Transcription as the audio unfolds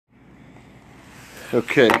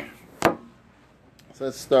Okay, so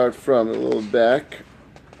let's start from a little back.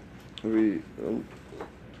 We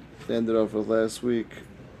ended off with last week.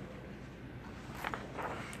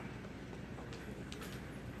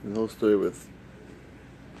 The whole story with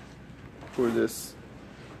this.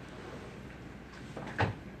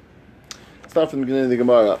 Start from the beginning of the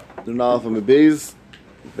Gemara. The Nalef and Beis,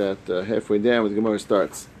 about halfway down where the Gemara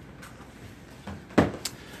starts.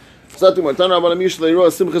 Someone who's never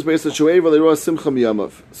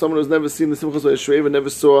seen the Simchas Shueva never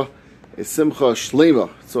saw a Simcha Shlema,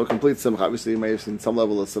 so a complete Simcha. Obviously, you may have seen some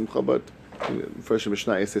level of Simcha, but first in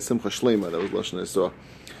Mishnah, I say Simcha Shlema. That was Lashon I saw.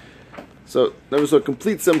 So, never saw a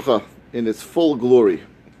complete Simcha in its full glory.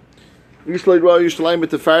 Someone never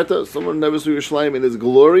saw Yerushalayim in its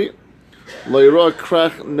glory.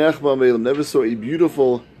 Never saw a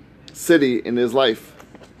beautiful city in his life.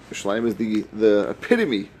 Yerushalayim is the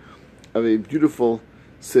epitome of a beautiful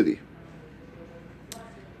city.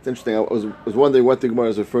 It's interesting. I was wondering what the Gemara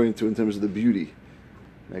is referring to in terms of the beauty,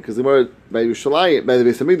 because the Gemara by Yerushalayim, by the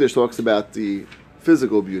Beis Hamikdash, talks about the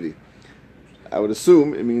physical beauty. I would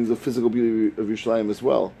assume it means the physical beauty of Yerushalayim as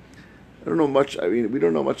well. I don't know much. I mean, we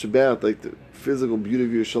don't know much about like the physical beauty of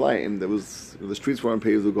Yerushalayim. The streets were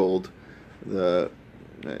paved with gold. So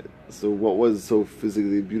what was so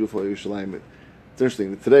physically beautiful at Yerushalayim? It's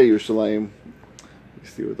interesting. Today Yerushalayim, you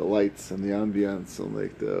see with the lights and the ambience and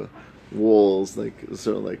like the walls, like a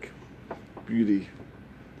certain like beauty.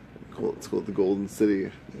 It's called the Golden City.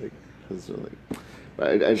 Like,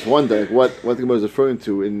 I just wonder like, what the Gemara is referring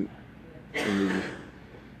to in the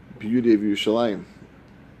beauty of Yerushalayim.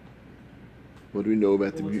 What do we know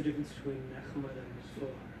about the beauty? What's the difference between Nechmad and Zohar?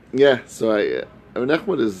 Yeah, so I mean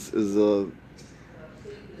Nechmad is a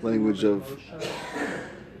language of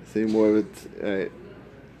say more of it.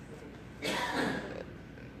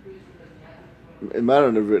 In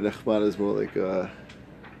modern Nechmad is more like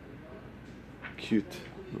cute. I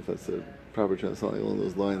don't know if that's a proper translation along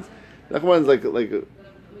those lines. Nechmad is like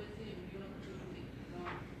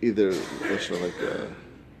either like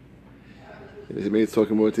maybe it's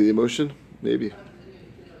talking more to the emotion. Maybe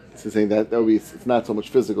it's saying that would be. It's not so much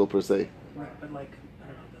physical per se. Right, but like I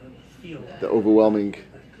don't know, the feel. The overwhelming. The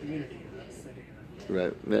community of that city.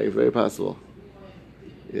 Right. Yeah, very possible.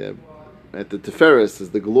 Yeah. At the Tiferes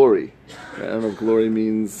is the glory. Right? I don't know if glory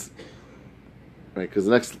means, right, because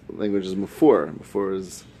the next language is Mefor. Mefor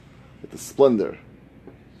is the splendor,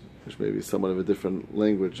 which may be somewhat of a different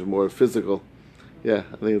language, more physical. Yeah,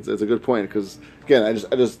 I think it's a good point, because again,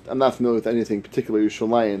 I'm not familiar with anything particularly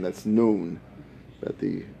Yerushalayim that's known about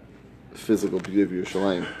the physical beauty of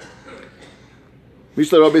Yerushalayim.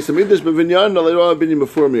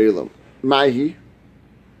 Mahi.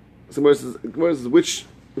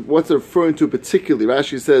 What's it referring to particularly?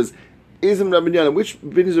 Rashi says, Ism Rabbanyan, which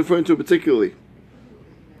binyan is referring to particularly?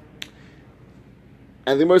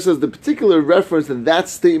 And the Gemara says the particular reference that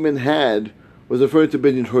statement had was referring to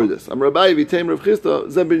binyan hurdis. Rabbi Vitem Rav Chisda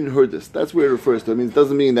Zeh binyan hurdis. That's where it refers to. I mean, it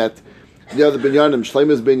doesn't mean that the other binyanim,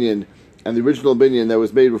 Shleima's binyan, and the original binyan that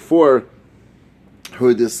was made before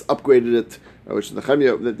hurdis upgraded it, which is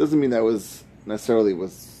Nehemiah. That doesn't mean that was necessarily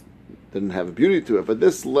didn't have a beauty to it. But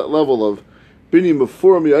this level of binyan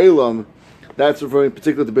before Mi'aylam, that's referring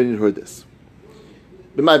particularly to binyan hurdis.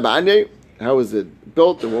 B'may ba'anei, how was it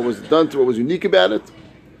built and what was it done to? What was unique about it?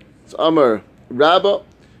 So Amar Rabbah.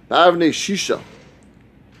 Avnei Shisha.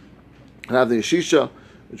 Avnei Shisha,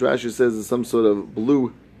 which Rashi says is some sort of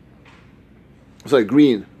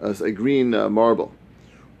green marble.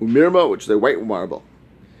 Umirma, which is a white marble.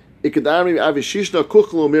 Ikadami Avishishna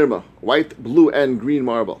Kuchel Umirma, white, blue, and green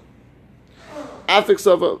marble. Afik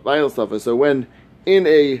Safa, Vinyl Safa. So when in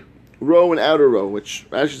a row and outer row, which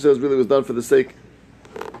Rashi says really was done for the sake,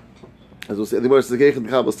 as we'll say, the Gemara says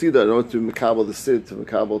in order to Makabal the Sid, to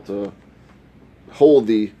Makabal to hold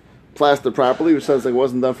the plaster properly, which sounds like it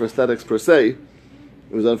wasn't done for aesthetics per se. It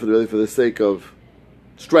was done for the sake of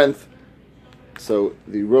strength. So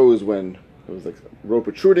the row is when it was like a row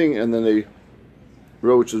protruding, and then a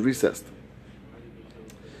row which was recessed.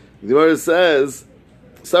 The Gemara says,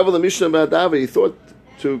 "Saval Mishnah Ba'adavi." He thought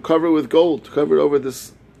to cover it with gold, to cover it over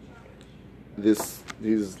these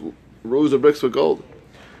rows of bricks with gold.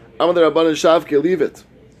 Amar the Rabbanan Shavke, leave it.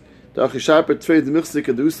 The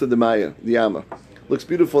Yama looks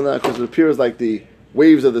beautiful now because it appears like the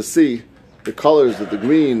waves of the sea, the colors of the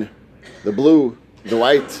green, the blue, the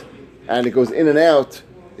white, and it goes in and out.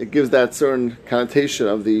 It gives that certain connotation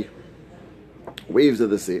of the waves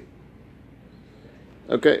of the sea.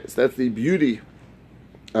 Okay, so that's the beauty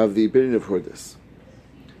of the binyan of hurdis.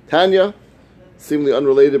 Tanya, seemingly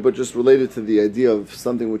unrelated, but just related to the idea of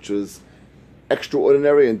something which was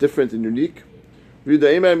extraordinary and different and unique.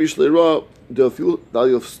 V'daimar mishleira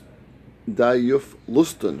dayuf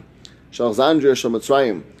lustun shalzandria shal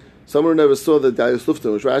Mitzrayim. Someone who never saw the dayuf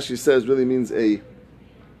lustun, which Rashi says really means a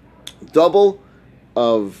double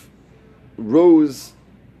of rows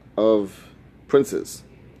of princes.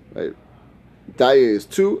 Right? Daya is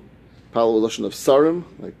two. Pal is lashon of sarim,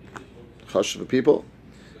 like chash of people,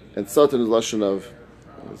 and satan is lashon of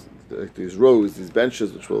like these rows, these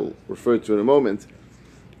benches, which we'll refer to in a moment.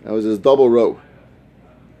 That was this double row.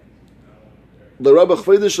 The Rabbi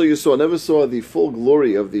Chvedish Yisrael never saw the full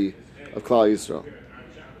glory of Klal Yisrael.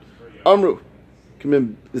 Amru,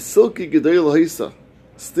 the silky gedei l'haisa,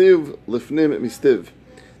 stiv lifnim mistiv.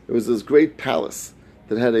 There was this great palace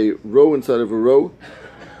that had a row inside of a row.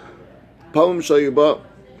 Pamim shayuba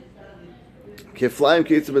keflaim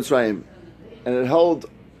keitzim Mitzrayim, and it held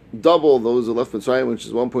double those who left Mitzrayim, which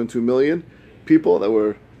is 1.2 million people that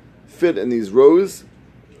were fit in these rows.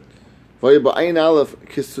 There was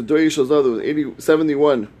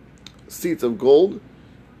 71 seats of gold.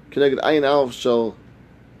 Connected Ayin Aleph shall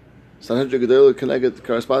Sanhedrin Gedolah connected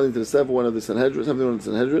corresponding to the 71 of the Sanhedrin, 71 of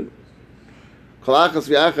the Sanhedrin. Kalachas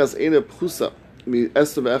v'achas ena pchusa mi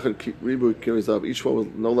estem echad ribu kirizav. Each one was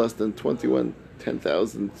no less than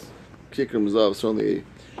 10,000 kikrim zav. Certainly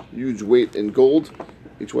a huge weight in gold.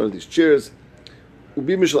 Each one of these chairs.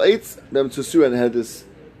 Ubi mishal eitz them tzusu, and had this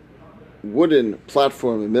wooden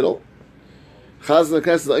platform in the middle. Chazan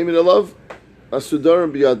HaKnesset Aimin Alav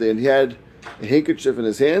Asudarim Biyadeh, and he had a handkerchief in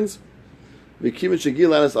his hands. V'kimin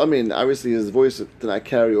Shagil Anas Amin. Obviously, his voice did not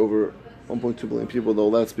carry over 1.2 billion people, no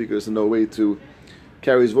loudspeakers, and no way to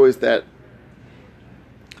carry his voice. That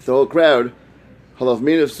the whole crowd, Halav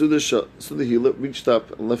Mein of Sudah, he reached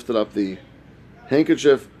up and lifted up the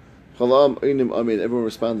handkerchief. Halam Einim Amin. Everyone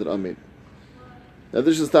responded Amin. Now,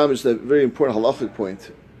 this is a very important halachic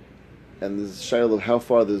point, and this is shayla of how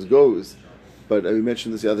far this goes. But we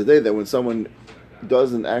mentioned this the other day, that when someone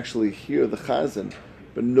doesn't actually hear the chazan,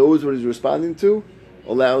 but knows what he's responding to,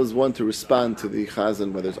 allows one to respond to the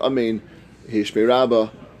chazan, whether it's amen, hishmei rabba,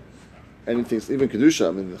 anything, even kedusha.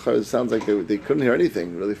 I mean, the chazan sounds like they couldn't hear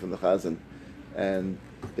anything really from the chazan, and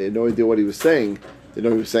they had no idea what he was saying. They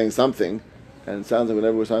know he was saying something, and it sounds like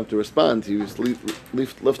whenever it was time to respond, he was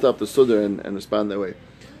lift up the sudar and respond that way.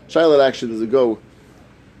 Shailat actually does it go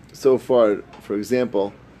so far. For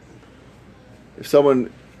example, if you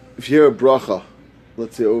hear a bracha,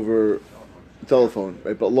 let's say over the telephone,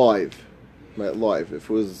 right, but live. If it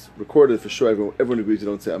was recorded, for sure, everyone agrees you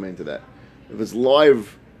don't say amen to that. If it's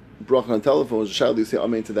live bracha on telephone, as a child, you say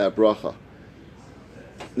amen to that bracha.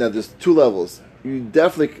 Now, there's two levels. You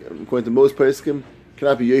definitely, according to most poskim,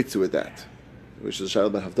 cannot be yetzu with that, which is a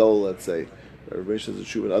child about Havdalah, let's say, or Rishas and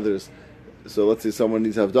Shu and others. So let's say someone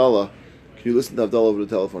needs Havdalah. Can you listen to Havdalah over the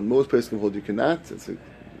telephone? Most poskim hold you cannot. It's a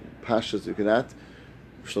pashas you cannot.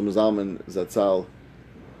 Shlomo Zalman Zatzal,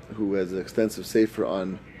 who has an extensive sefer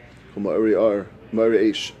on Ma'ari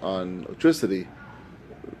Eish on electricity,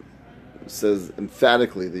 says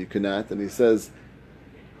emphatically that you cannot, and he says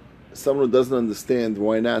someone who doesn't understand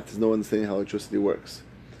why not, there's no understanding how electricity works.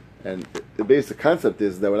 And the basic concept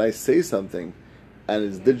is that when I say something and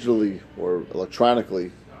it's digitally or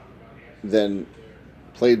electronically then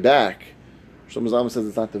played back, Shlomo Zalman says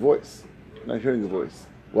it's not the voice. You're not hearing the voice.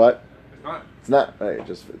 What? It's not. Right.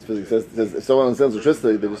 It's physics. It says if someone understands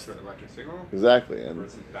electricity, they just exactly. And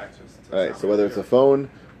right. So whether it's a phone,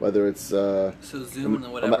 whether it's so Zoom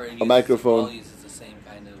and whatever a microphone, all uses the same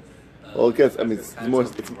kind of. Well, it gets. I mean, it's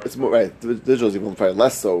more right. The digital is even probably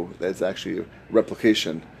less so. It's actually a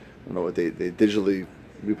replication. I don't know what they digitally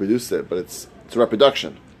reproduce it, but it's a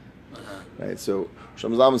reproduction. Right. So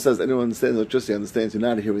Shlomo Zalman says anyone who understands electricity understands you're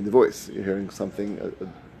not hearing the voice. You're hearing something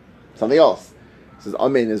else. He says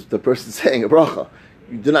amen is the person saying a bracha.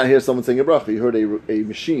 You do not hear someone saying a bracha. You heard a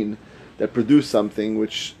machine that produced something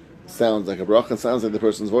which sounds like a bracha, and sounds like the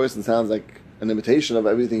person's voice, and sounds like an imitation of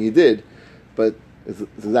everything he did, but it's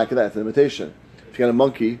exactly that. It's an imitation. If you got a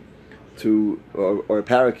monkey or a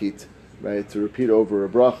parakeet, right, to repeat over a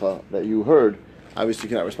bracha that you heard, obviously you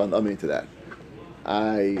cannot respond amen to that.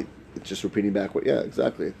 It's just repeating back what, yeah,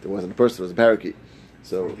 exactly. There wasn't a person, it was a parakeet.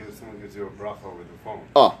 So someone gives you a bracha over the phone.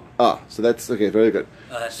 So that's okay. Very good.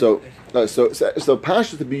 So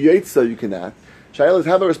pasha to be yetza you cannot. Shaila is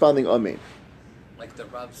how they're responding amen. Like the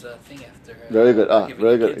Rab's thing after. Very good.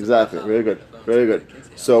 Very good. Exactly. Very good. Very good.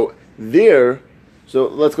 So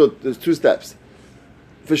let's go. There's two steps.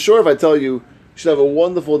 For sure, if I tell you you should have a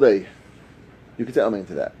wonderful day, you can say amen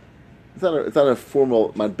to that. It's not a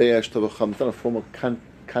formal madbeash tavacham. It's not a formal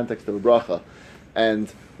context of a bracha,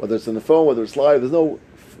 and whether it's on the phone, whether it's live, there's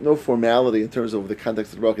no formality in terms of the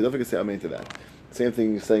context of the bracha. You definitely can say amen to that. Same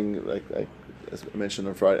thing saying like as I mentioned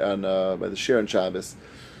on Friday, by the Shir and Shabbos,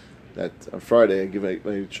 that on Friday I give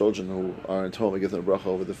my children who aren't home, I give them a bracha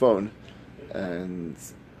over the phone, and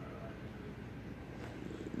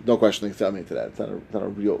no question they tell me to that. It's not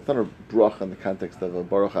a bracha in the context of a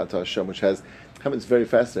Baruch Atah Hashem, which has, it's very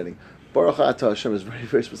fascinating. Baruch Atah Hashem has very,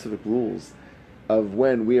 very specific rules of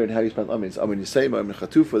when, where, and how you spend Amin. So, you say Amin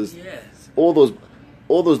Chatufa. Yes. All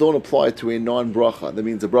those don't apply to a non-bracha. That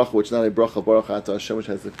means a bracha which is not a bracha, Baruch Atah Hashem, which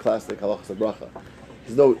has the classic halachas of bracha.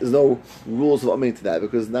 There's no rules of Amin to that,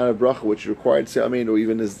 because it's not a bracha which is required to say Amin, or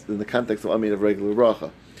even is in the context of Amin of regular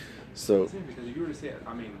bracha. So, because if you were to say it,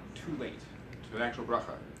 too late to an actual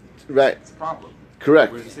bracha, right, it's a problem.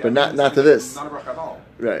 Correct, but not to this. Not a bracha at all.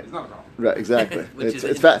 Right. It's not a problem. Right, exactly. Which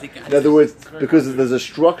In other words, because there's a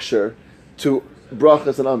structure to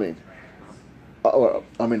brachas and Amin, or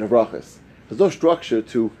Amin of brachas. There's no structure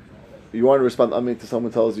to. You want to respond Amin to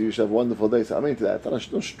someone tells you should have a wonderful day. Say Amin to that.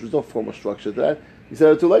 There's no formal structure to that. You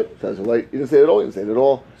said it too late. You didn't say it at all. You didn't say it at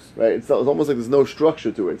all. Right? It's almost like there's no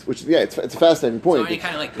structure to it. Which it's a fascinating point. So are you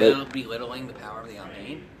kind of like belittling the power of the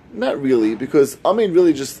Amin? Not really, because Amin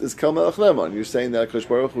really just is Kal Melech Lemon. You're saying that Kosh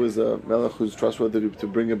Baruch Hu is a Melech who's trustworthy to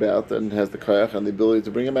bring about and has the koyach and the ability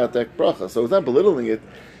to bring about that bracha. So it's not belittling it,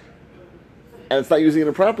 and it's not using it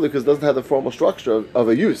improperly because it doesn't have the formal structure of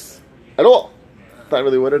a use at all. It's not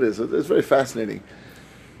really what it is. It's very fascinating.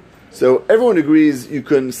 So everyone agrees you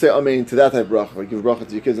can say Amin to that type of bracha. Like give bracha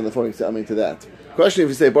to your kids on the phone, you can say Amin to that. Question: if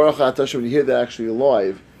you say Baruch Atah Hashem, when you hear that actually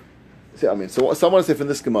live, say Amin. So someone say from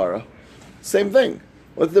this Gemara, same thing.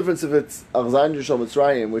 What's the difference if it's Arzan Yishal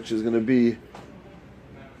Mitzrayim, which is going to be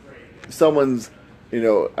someone's, I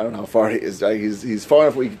don't know how far he is, right? He's far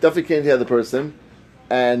enough, he definitely can't hear the person,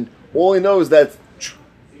 and all he knows that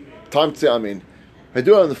time to say Amin. If I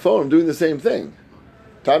do it on the phone, I'm doing the same thing.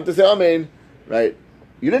 Time to say Amin, right?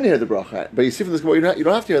 You didn't hear the bracha, but you see from this, you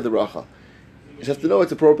don't have to hear the bracha. You just have to know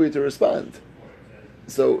it's appropriate to respond.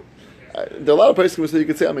 So, there are a lot of places where you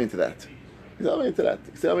could say Amin to that. Say Amin to that.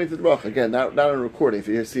 Say Amin to the bracha. Again, not on a recording. If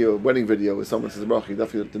you see a wedding video where someone says a bracha, you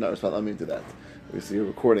definitely do not respond Amin to that. If you see a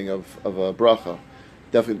recording of a bracha,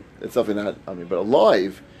 it's definitely not Amin. But a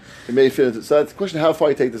live, it may fit into. So that's the question: how far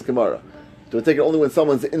you take this Gemara? Do I take it only when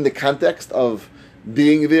someone's in the context of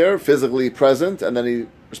being there, physically present, and then he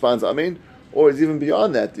responds Amin, or is it even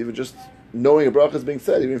beyond that? Even just knowing a bracha is being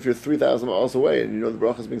said, even if you're 3,000 miles away and you know the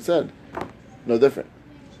bracha is being said, no different.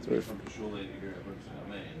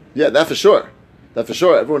 Yeah, that for sure.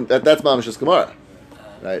 Everyone that's Mamash's Gemara,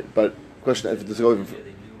 right? But question: if this go even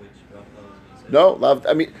no,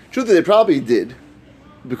 truthfully they probably did,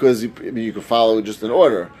 because you could follow just an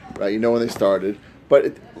order, right? You know when they started, but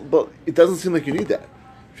it doesn't seem like you need that.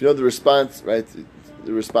 If you know the response, right?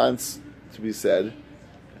 The response to be said,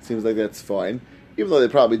 it seems like that's fine. Even though they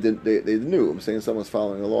probably didn't, they knew. I'm saying someone's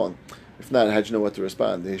following along. If not, how'd you know what to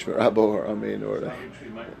respond? The Hishmer Rabbo or Amin or.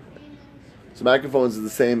 So microphones is the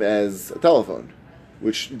same as a telephone,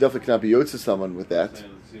 which you definitely cannot be yotze to someone with that.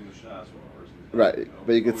 Right,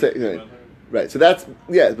 but you could say right. So that's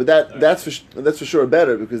but that's for sure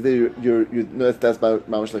better, because that's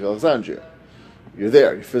mamash like Alexandria. You're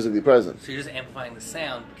there. You're physically present. So you're just amplifying the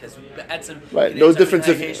sound, because that's a right. No difference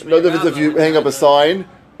if you hang up a sign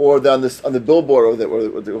or on the billboard or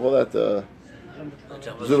what they call that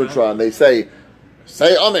Zumatron. They say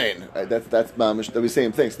Amen. Right? That's mamish. They'll be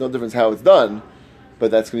same things. No difference how it's done,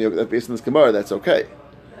 but that's going to be based on this Gemara. That's okay.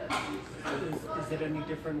 Is it any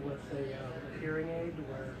different with a hearing aid,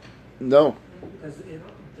 where? No. Because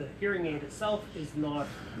the hearing aid itself is not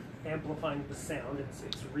amplifying the sound; it's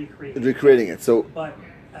recreating it. So, but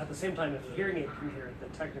at the same time, if the hearing aid can hear it, then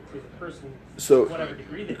technically the person, to whatever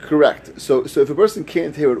degree they correct. So if a person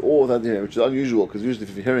can't hear it all without hearing, which is unusual, because usually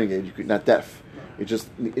if you're hearing aid, you're not deaf. It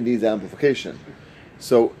needs amplification.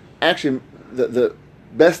 So actually, the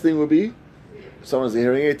best thing would be if someone's a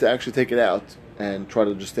hearing aid to actually take it out and try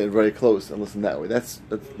to just stand very close and listen that way. That's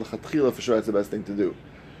l'chatchila for sure. That's the best thing to do.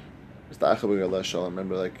 Mr. Achabar I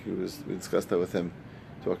remember we discussed that with him,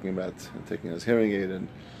 talking about taking his hearing aid,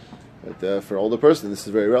 but for an older person this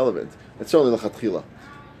is very relevant. It's certainly l'chatchila.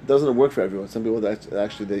 It doesn't work for everyone. Some people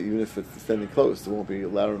actually even if it's standing close, it won't be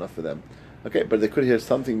loud enough for them. Okay, but they could hear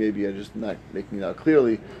something maybe and just not making it out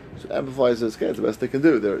clearly. So it amplifies this. Okay, it's the best they can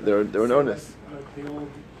do. They're an onus. Like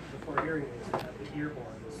before hearing aids, they had the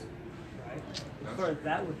earbuds, right? Before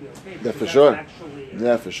that would be okay. Yeah, for that's sure. Actually,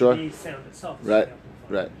 yeah, for sure. The sound itself.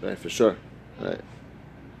 Right, for sure. Right.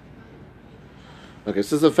 Okay,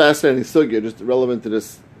 so this is a fascinating sugya, just relevant to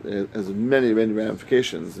this. It has many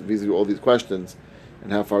ramifications vis-a-vis all these questions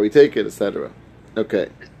and how far we take it, etc. Okay.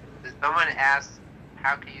 Someone asked,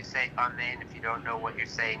 how can you say amen if you don't know what you're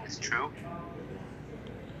saying is true?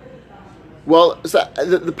 Well, so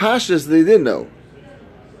the Pashas, they didn't know.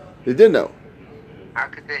 They didn't know. How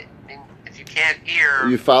could they? I mean, if you can't hear,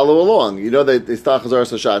 You follow along. You know they start Chazar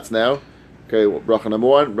so shots now. Okay, bracha number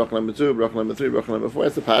 1, bracha number 2, bracha number 3, bracha number 4.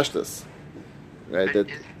 That's the Pashtas. Right? Didn't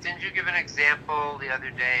you give an example the other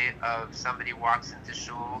day of somebody walks into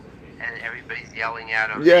shul and everybody's yelling at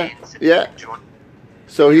him? Yeah.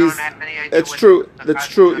 So You he's. don't have any idea It's what true. the That's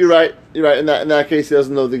Pashas true. are You're right. saying? You're right. In that case, he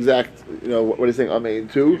doesn't know the exact. What he's saying. Amen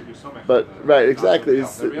too. But right, exactly.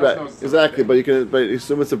 Right, exactly. But you can. But you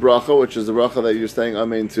assume it's a bracha, which is the bracha that you're saying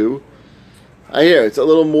amen to. I hear it's a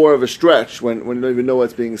little more of a stretch when you don't even know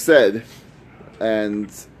what's being said,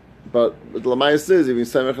 but the Lamayas is even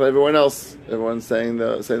Samech and everyone else. Everyone's saying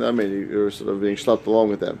the amen. You're sort of being schlepped along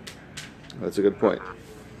with them. That's a good point.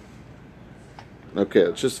 Okay,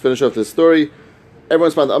 let's just finish off this story.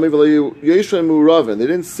 Everyone's found Amivalu Yeshem Muravin. They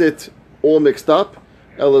didn't sit all mixed up.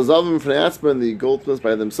 Elazavim Fnayatzman, the goldsmiths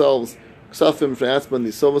by themselves. Ksafim Fnayatzman,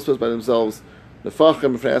 the silversmiths by themselves.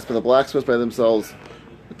 Nefachim Fnayatzman, the blacksmiths by themselves.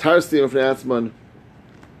 The Tarstim Fnayatzman,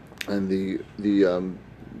 and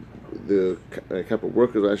the couple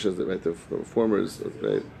workers, right, the reformers,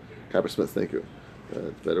 right, coppersmiths. Thank you.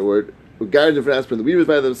 Better word. Ugarid Fnayatzman, the weavers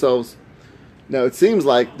by themselves. Now it seems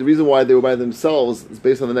like the reason why they were by themselves is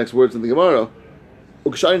based on the next words in the Gemara.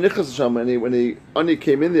 When he only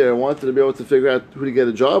came in there and wanted to be able to figure out who to get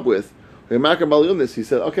a job with, he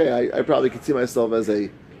said, okay, I probably could see myself as a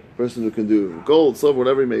person who can do gold, silver,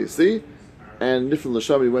 whatever he may see. And Nifl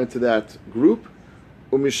Lasham, he went to that group.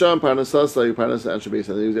 And he was able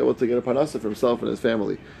to get a parnasa for himself and his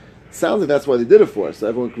family. Sounds like that's why they did it for us. So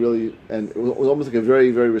everyone could really, and it was almost like a very,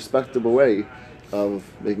 very respectable way of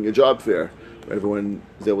making a job fair, where everyone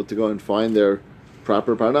was able to go and find their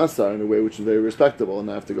proper parnasa in a way which is very respectable, and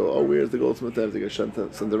not have to go, oh, where's the goldsmith? I have to get sent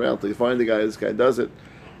around till you find the guy. This guy does it.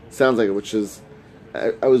 Sounds like it, which is.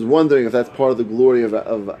 I was wondering if that's part of the glory of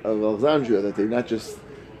Alexandria, that they not just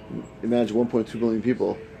imagine 1.2 billion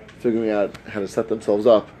people figuring out how to set themselves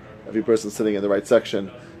up. Every person sitting in the right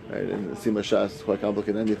section, right? And Sima Shas is quite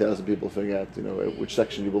complicated. 90,000 people figuring out, which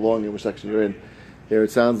section you belong in, which section you're in. Here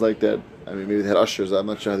it sounds like that. I mean, maybe they had ushers. I'm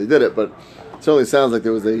not sure how they did it, but it certainly sounds like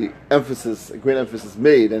there was a great emphasis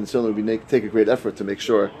made, and certainly would take a great effort to make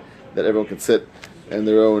sure that everyone can sit in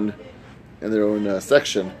their own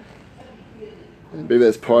section. And maybe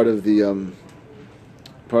that's part of the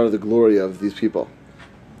glory of these people.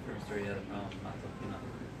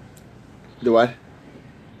 The what?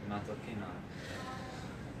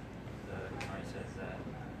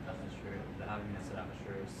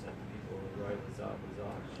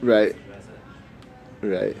 Right.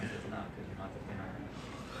 Right.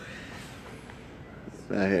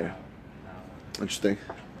 I hear. Interesting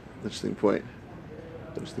point.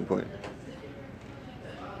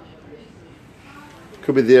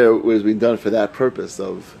 Could be there was being done for that purpose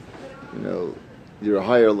of, you're a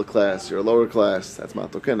higher class, you're a lower class. That's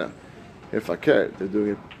matokina. Here fakir, they're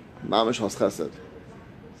doing it mamish has chesed.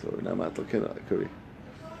 So now matokina, it could be.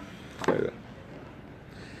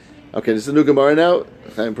 Okay, this is a new Gemara now.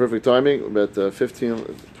 Perfect timing. We're about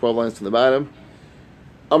 12 lines from the bottom.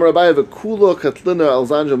 Amar Abaye v'kula katlina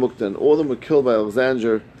Alexandra Muktan. All of them were killed by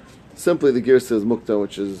Alexander. Simply the Girsa is Mukta,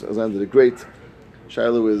 which is Alexander the Great.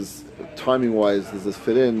 Shiloh is, timing-wise, does this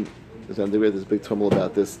fit in? Alexander the Great, there's a big tumult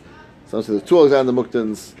about this. So there's two Alexander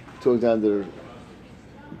Muktans,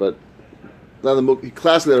 but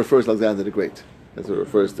classically refers to Alexander the Great. That's what it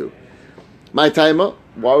refers to. My timer,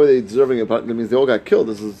 why were they deserving a punishment? It means they all got killed.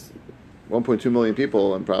 This is 1.2 million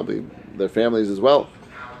people, and probably their families as well.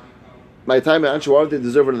 My time, actually, why would they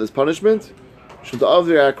deserve this punishment?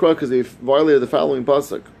 Because they violated the following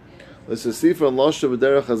pasuk.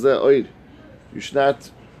 You should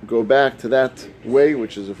not go back to that way,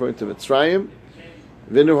 which is referring to Mitzrayim.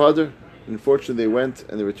 Vinu Hadar. Unfortunately, they went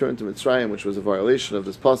and they returned to Mitzrayim, which was a violation of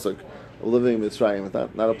this pasuk of living in Mitzrayim.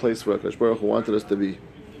 Not a place where Akash Baruch Hu wanted us to be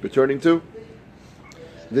returning to.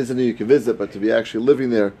 Visiting, you can visit, but to be actually living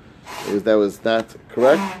there, that was not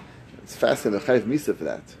correct. It's fascinating. The Chayv Misa for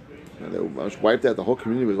that. They were wiped out. The whole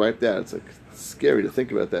community was wiped out. It's scary to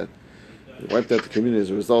think about that. They wiped out the community as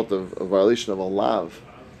a result of a violation of a lav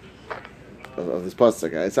of this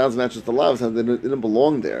pasuk. It sounds not just the lav; they didn't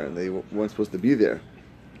belong there, and they weren't supposed to be there,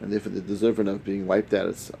 and therefore they deserve of being wiped out.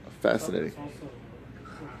 It's fascinating. It's also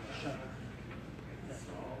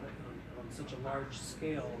on such a large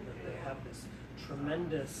scale that they have this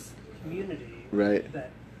tremendous community. Right. That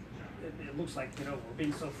it looks like we're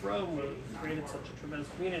being so from. We've created such a tremendous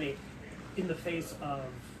community in the face of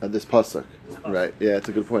this pasuk. Right. Yeah, it's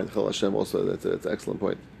a good point. Chol Hashem also. That's an excellent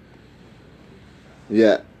point.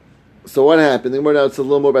 Yeah. So what happened? Then we're now. It's a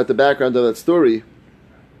little more about the background of that story.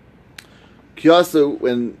 Kiyasu,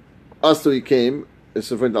 when he came,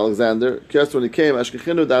 it's referring to Alexander. Kiyasu, when he came,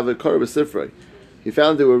 Ashkechinu David Kar B'Sifrei. He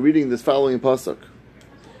found they were reading this following pasuk.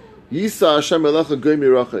 Yisa Hashem Elecha Goy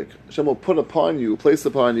Mirachik. Hashem will put upon you, place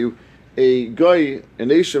upon you, a goy, a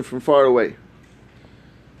nation from far away.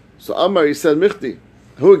 So Amar, he said, Michti,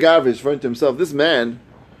 Hu Gavish, referring to himself, this man,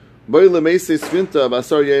 I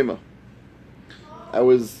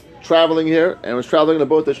was traveling here, and was traveling in a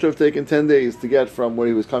boat that should have taken 10 days to get from where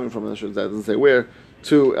he was coming from, and that doesn't say where,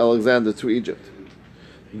 to Alexander, to Egypt.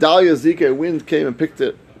 Dalia Zika, a wind came and picked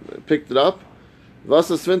it up,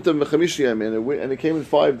 and it came in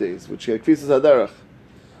 5 days, which he had Kvisas Haderach.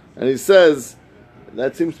 And he says,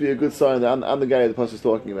 that seems to be a good sign that I'm the guy the pasuk is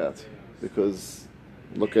talking about, because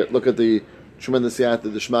look at the tremendous yat that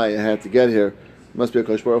the Shmaya had to get here. It must be a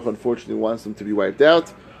Kosh Baruch unfortunately wants them to be wiped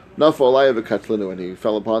out. Nafa Alayav Katlinu, and he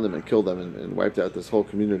fell upon them and killed them and wiped out this whole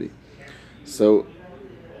community. So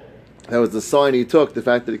that was the sign he took, the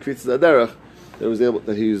fact that he Kvisas Haderach,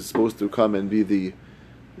 that he was supposed to come and be the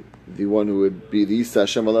one who would be the Isa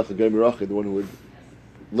Hashem Alecha Goy Mirachik, the one who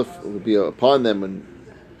would be upon them and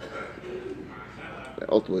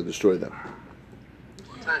ultimately destroy them.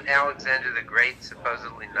 Wasn't Alexander the Great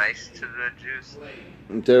supposedly nice to the Jews?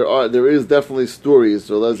 There is definitely stories.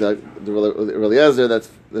 The Eliezer, that's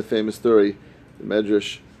the famous story, the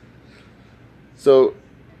Medrash. So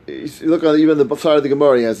you look on even the side of the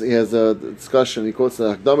Gemara. He has a discussion. He quotes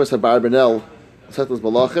the Hakdamas HaBarbanel, Setlas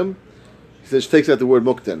Malachim. He says, takes out the word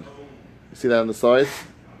Mukten. You see that on the side?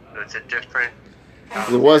 So it's a different.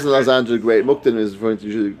 There wasn't Alexander the Great. Mukten is referring to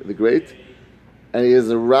usually the Great, and he has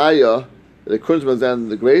a raya that according to Alexander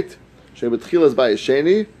the Great, Shebetchilas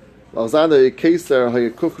Bayesheni, Alexander Keser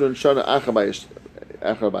Hayakufrun Shana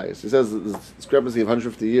Achabayis. He says there's a discrepancy of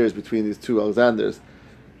 150 years between these two Alexanders.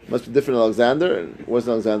 It must be different Alexander, and it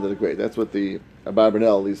wasn't Alexander the Great. That's what the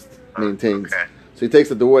Abarbanel at least maintains. Okay. So he takes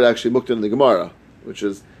the word actually Mukten in the Gemara, which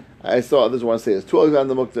is, I saw others want to say there's two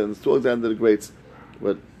Alexander Muktens, two Alexander the Greats,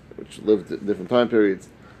 which lived at different time periods.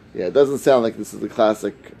 Yeah, it doesn't sound like this is the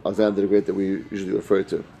classic Alexander the Great that we usually refer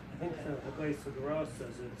to. I think the place of the Ross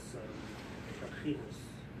says it's Shachinus.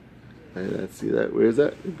 I didn't see that. Where is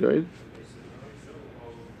that? Going?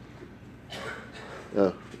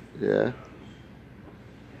 Oh, yeah.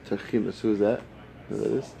 Tachimus, who is that? Who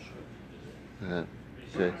that is? Okay.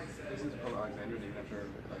 This is called Alexandria, named after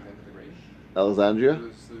Alexander the Great. Alexandria?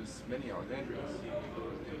 There's many Alexandrias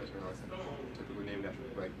typically named after,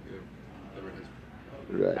 like,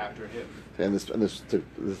 right. after him. And this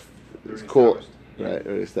cool, right?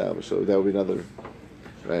 Already established. So that would be another,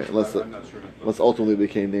 right? Unless I'm not sure. unless ultimately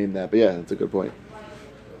became named that. But yeah, that's a good point.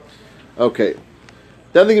 Okay.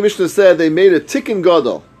 Then the Mishnah said they made a tikkun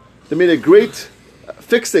gadol. They made a great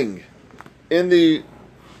fixing in the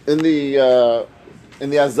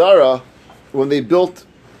Azara when they built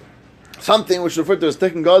something which referred to as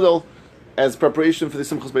tikkun gadol as preparation for the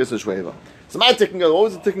Simchas Beis HaShveva. So my tikkun gadol, what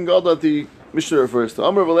was the tikkun gadol that the Mishnah refers to?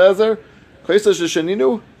 Amar Eliezer, Chaisa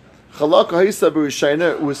Sheshaninu, Chalak Haisa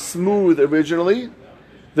B'Rishayna, it was smooth originally.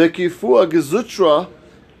 V'kifua Gezutra,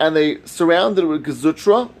 and they surrounded it with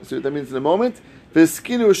Gezutra. See what that means in a moment.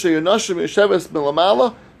 V'skinu Sheyonashim Yesheves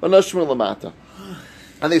Milamala, V'nashim Milamata.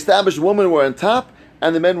 And they established women were on top,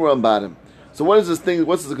 and the men were on bottom. So what is this thing?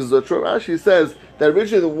 What's the Gezutra? Actually, it says that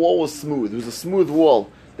originally the wall was smooth. It was a smooth wall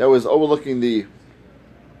that was overlooking there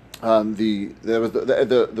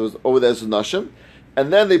was over there was Nashim,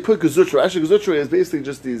 and then they put Gezutra. Actually, Gezutra is basically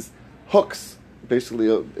just these hooks, basically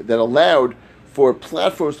that allowed for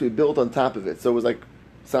platforms to be built on top of it. So it was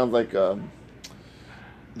sounds like the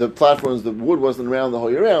platforms. The wood wasn't around the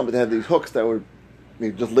whole year round, but they had these hooks that were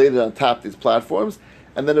they just laid it on top of these platforms,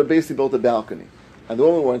 and then it basically built a balcony. And the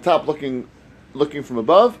women were on top, looking from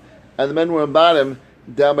above, and the men were on bottom,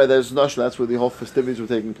 down by the Nashim. That's where the whole festivities were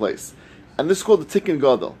taking place. And this is called the Tikkun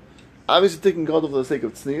Gadol. Obviously, Tikkun Gadol for the sake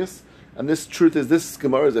of tznius. And this truth is, this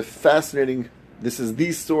Gemara is a fascinating. This is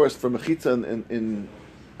the source for mechitza in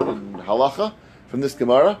halacha from this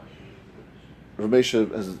Gemara. Rav Meisha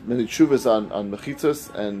has many tshuvas on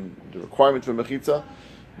mechitzas and the requirement for mechitza.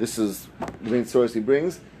 This is the main source he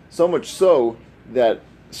brings. So much so that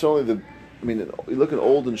certainly you look at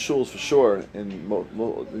olden shuls for sure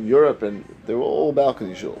in Europe, and they were all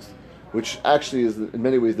balcony shuls, which actually is in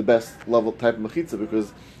many ways the best level type of mechitza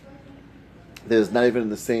because there's not even in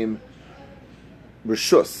the same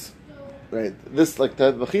rishus, right? This type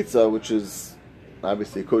of mechitza, which is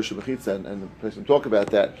obviously a kosher mechitza, and the person talk about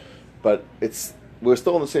that, but we're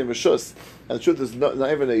still in the same rishus, and the truth is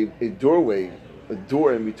not even a doorway, a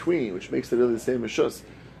door in between, which makes it really the same rishus.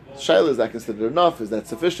 Shaila, is that considered enough? Is that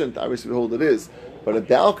sufficient? Obviously, we hold it is, but a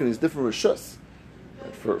balcony is different rishus.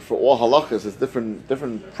 For all halachas, it's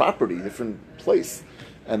different property, different place,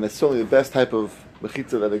 and that's certainly the best type of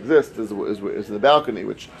mechitza that exists is in the balcony.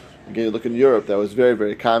 Which, again, you look in Europe, that was very,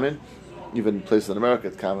 very common. Even in places in America,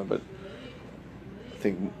 it's common, but I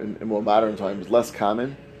think in more modern times, less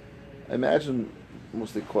common. I imagine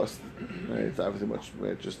mostly cost. Right? It's obviously much,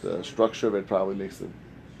 right? Just the structure of it probably makes it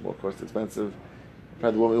more cost expensive.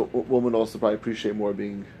 Probably the woman also probably appreciate more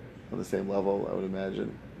being on the same level, I would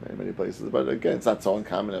imagine, in many places. But again, it's not so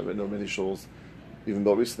uncommon. I know many shuls, even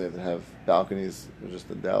built recently, that have balconies. Just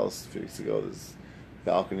in Dallas a few weeks ago, there's a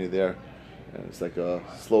balcony there, and it's like a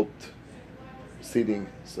sloped seating,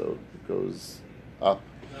 so it goes up,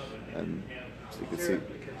 and so you can see.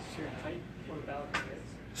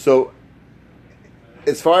 So,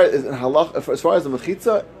 as far as in halach, as far as the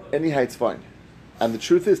mechitza, any height's fine. And the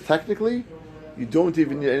truth is, technically, you don't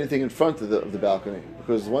even need anything in front of the balcony,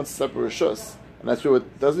 because once separate rishus, and that's what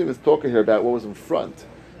it doesn't even talk here about what was in front.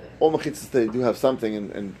 All mechitzas, they do have something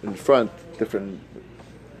in front, different.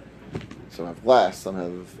 Some have glass, some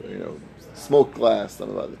have smoke glass, some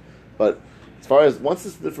have other. But as far as once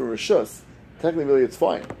it's different rishus, technically really it's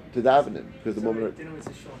fine to daven in, because the moment. Dinner was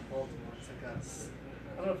a show in Baltimore. It's like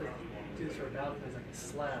I don't know if they do this for a balcony. It's like a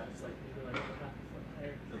slab. It's like maybe like half a foot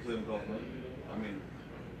higher. I mean,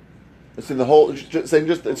 it's in the whole. It's just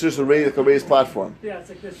a raised platform. Yeah, it's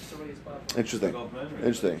like this. It's a raised platform.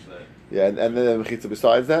 Interesting. Yeah, and then the mechitza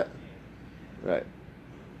besides that, right?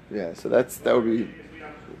 Yeah, so that would be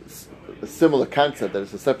a similar concept that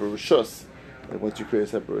it's a separate rishus. Like once you create a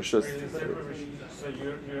separate rishus. So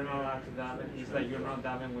you're not allowed to daven. It's like you're not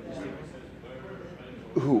daven with the students.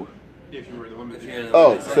 Who? if you were the woman.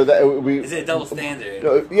 So that we is it a double standard?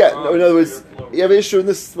 No, yeah. No, in other words, you have an issue in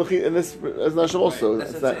this as nashim also. Right,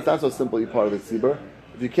 it's not so simple. You're part of the tzibur.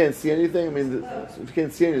 If you can't see anything, I mean, if you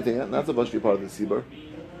can't see anything, not so much you're part of the tzibur.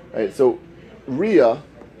 Right. So, Riyah,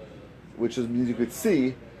 which means you could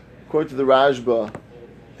see, according to the Rashba,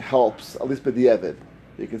 helps at least by the Evid.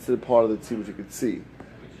 You consider part of the tzibur if you could see.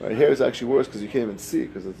 Right here it's actually worse because you can't even see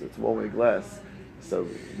because it's one-way glass. So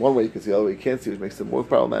one way you can see, the other way you can't see, which makes it more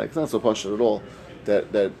problematic. It's not so pashut at all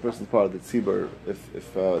that person's part of the tzibur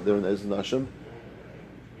if they're in the Ezra Nashim.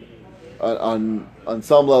 On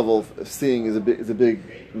some level, seeing is a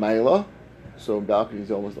big maila. So in balconies,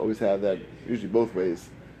 you almost always have that, usually both ways,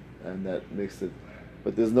 and that makes it.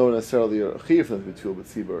 But there's no necessarily a chiyuv for them to be tefillah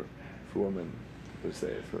b'tzibur for women per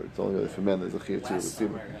se. It's only really for men. There's a chiyuv tefillah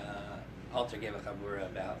b'tzibur. Alter gave a chabura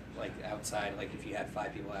about like outside, like if you had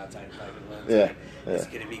 5 people outside and 5 people inside, it's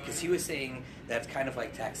going to be, because he was saying that's kind of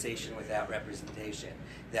like taxation without representation.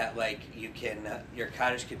 That like you can your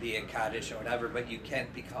Kaddish could be a Kaddish or whatever, but you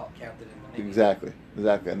can't be counted in the name. Exactly.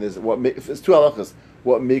 And there's if it's two halachas.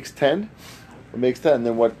 What makes 10? What makes 10? And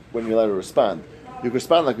then when you're allowed to respond, you can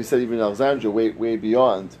respond like we said even in Alexandria, way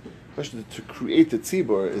beyond. The question to create the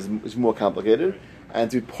tzibur is more complicated, and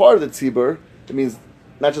to be part of the tzibur, it means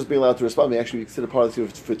not just being allowed to respond, but actually be considered part of the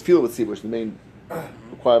tzibur for tefillah with tzibur, which the main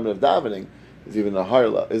requirement of davening is even a higher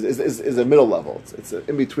level, is a middle level. It's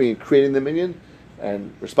in between creating the minyan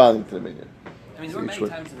and responding to the minyan. I mean, there were many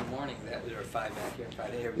times in the morning that we were 5 back here and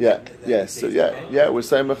 5 here. We're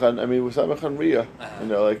samech on Riyah. You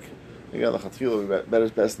know, like again, the chatfilah better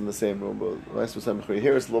best in the same room, but nice with samech Riyah.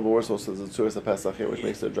 Here it's a little bit worse. Also, there's a tzuras of Pesach here, which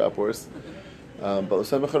makes it drop worse. But with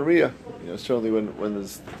samech on Riyah, certainly when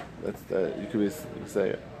there's you could say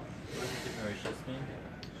it.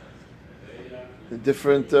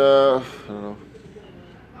 Different, I don't know.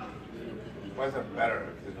 Why is that better?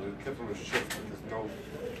 If the kippur is shift, there's no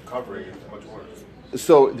covering, it's much worse.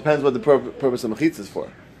 So it depends what the purpose of mechitza is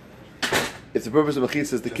for. If the purpose of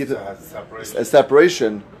mechitza is to keep a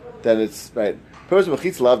separation, then it's right. Purpose of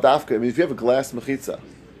mechitza lav dafka. I mean, if you have a glass mechitza,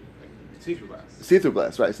 see-through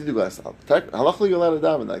glass, right? See-through glass. Halachically, you're allowed to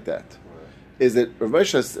daven like that. Is it Rav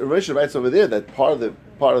Moshe writes over there that part of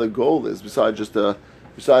the goal is besides just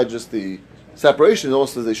the separation,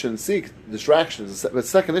 also they shouldn't seek distractions. But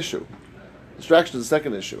second issue, distraction is the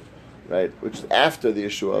second issue, right? Which is after the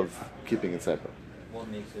issue of keeping it separate. What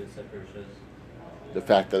makes it separate? The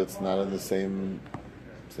fact that it's not in the same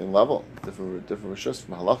level, different rishus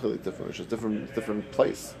from halachically, different rishus, different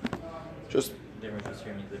place, just different rishus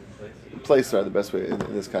here means different place. Place are the best way in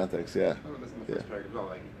this context, yeah.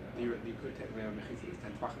 You could take the mechitza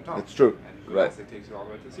 10 tefachim tall. It's true, and right? It takes you all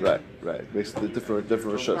the way to the Right. Makes the different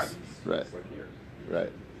rishus, right.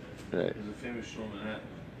 There's a famous shul in Manhattan.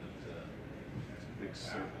 It's a big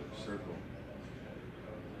circle.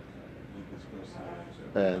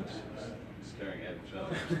 And staring at each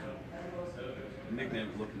other. The nickname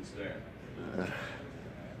is Look and Stare.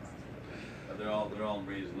 they're all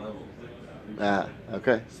raised levels.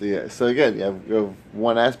 Okay. So yeah. So again, you have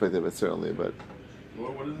one aspect of it certainly, but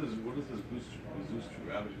What is this Rashi?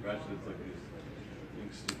 It's like these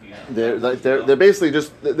things sticking out. they're basically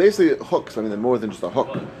hooks. I mean, they're more than just a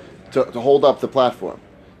hook to hold up the platform.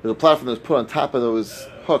 There's a platform that's put on top of those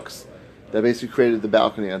hooks that basically created the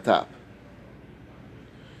balcony on top.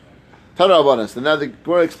 Tana Rabbanos. And now the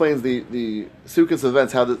Gemara explains the sequence of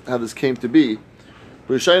events, how this came to be.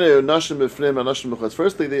 Firstly,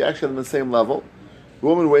 they actually had on the same level. The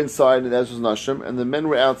women were inside, and as was Nashim, and the men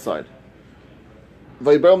were outside.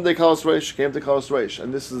 Vayibram de Kalas Reish came to Kalas Reish,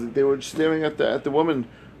 and they were staring at the women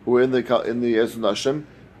who were in the Ezra Nashim,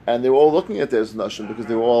 and they were all looking at the Ezra Nashim because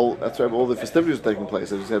they were all. That's where all the festivities were taking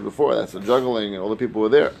place, as you said before. That's the juggling, and all the people were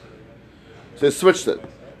there. So they switched it.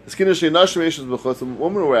 The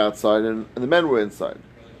women were outside, and the men were inside.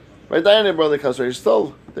 Right, Diana brought the Kalas Reish.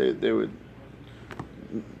 Still,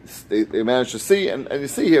 they managed to see, and you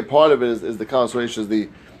see here part of it is the Kalas Reish, is the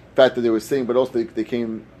fact that they were seeing, but also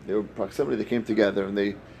they were proximity, they came together, and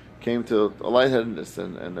they came to a lightheadedness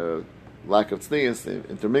and a lack of tznius,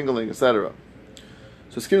 intermingling, etc.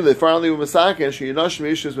 So they finally were Masaka and Shiyanash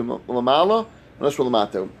issues with Lamala and Nashma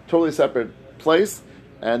Lamata, totally separate place,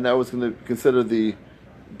 and that was going to consider the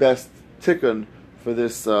best tikkun for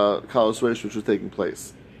this Kalas Reish which was taking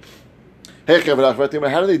place. How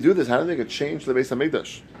do they do this? How do they make a change to the Beis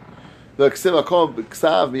Hamikdash? The Ksiv Akom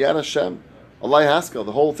B'Ksav Miyad Hashem Allah Haskell.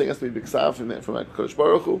 The whole thing has to be B'Ksav from HaKadosh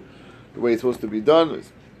Baruch Hu. The way it's supposed to be done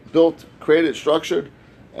is built, created, structured,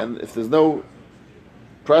 and if there's no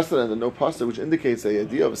precedent and no pasuk which indicates the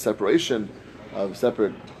idea of a separation, of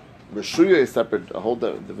separate Rishuya, a whole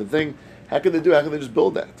different thing, how can they do? How can they just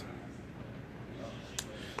build that?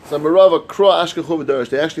 So Merava Kro Ashkechu V'Darish,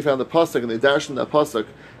 they actually found the pasuk and they dashed in that pasuk,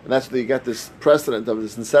 and that's where you get this precedent of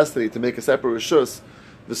this necessity to make a separate rishus.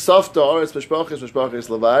 The Safta Aretz Mishpachis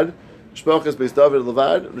Levad, Mishpachis Beis David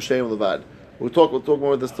Levad, Rishem Levad. We'll talk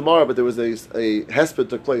more about this tomorrow, but there was a hesped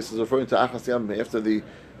took place. It's referring to Achas Yam after the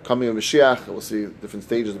coming of Mashiach. We'll see different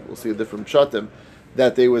stages. We'll see different pshatim.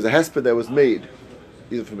 That there was a hesped that was made,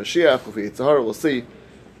 either for Mashiach or for Yitzhar. We'll see.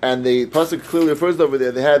 And the pasuk clearly refers over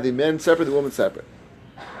there. They had the men separate, the women separate.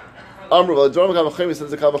 Amru v'ladrom kavachemer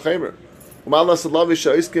says the kavachemer. They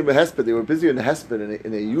were busy in the hesped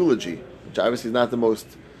in a eulogy, which obviously is not the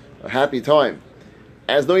most happy time.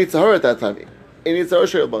 As no Yitzhar at that time. In Yitzhar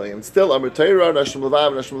Sheil Balayim. Still, Amr Teira, Nashim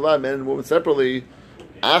Levav, men and women separately.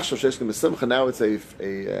 Achshav Sheshkim B'Simcha. Now it's a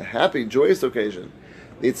happy, joyous occasion.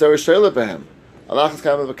 The Yitzhar Sheil Behem. Alachas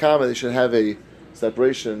Kama V'Kama. They should have a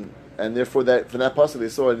separation, and therefore from that pasuk they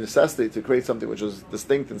saw a necessity to create something which was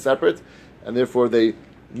distinct and separate, and therefore they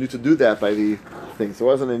knew to do that by the thing. So it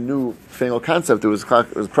wasn't a new fangled concept. It was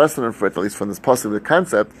precedent for it, at least from this pasuk, the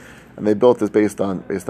concept, and they built this based on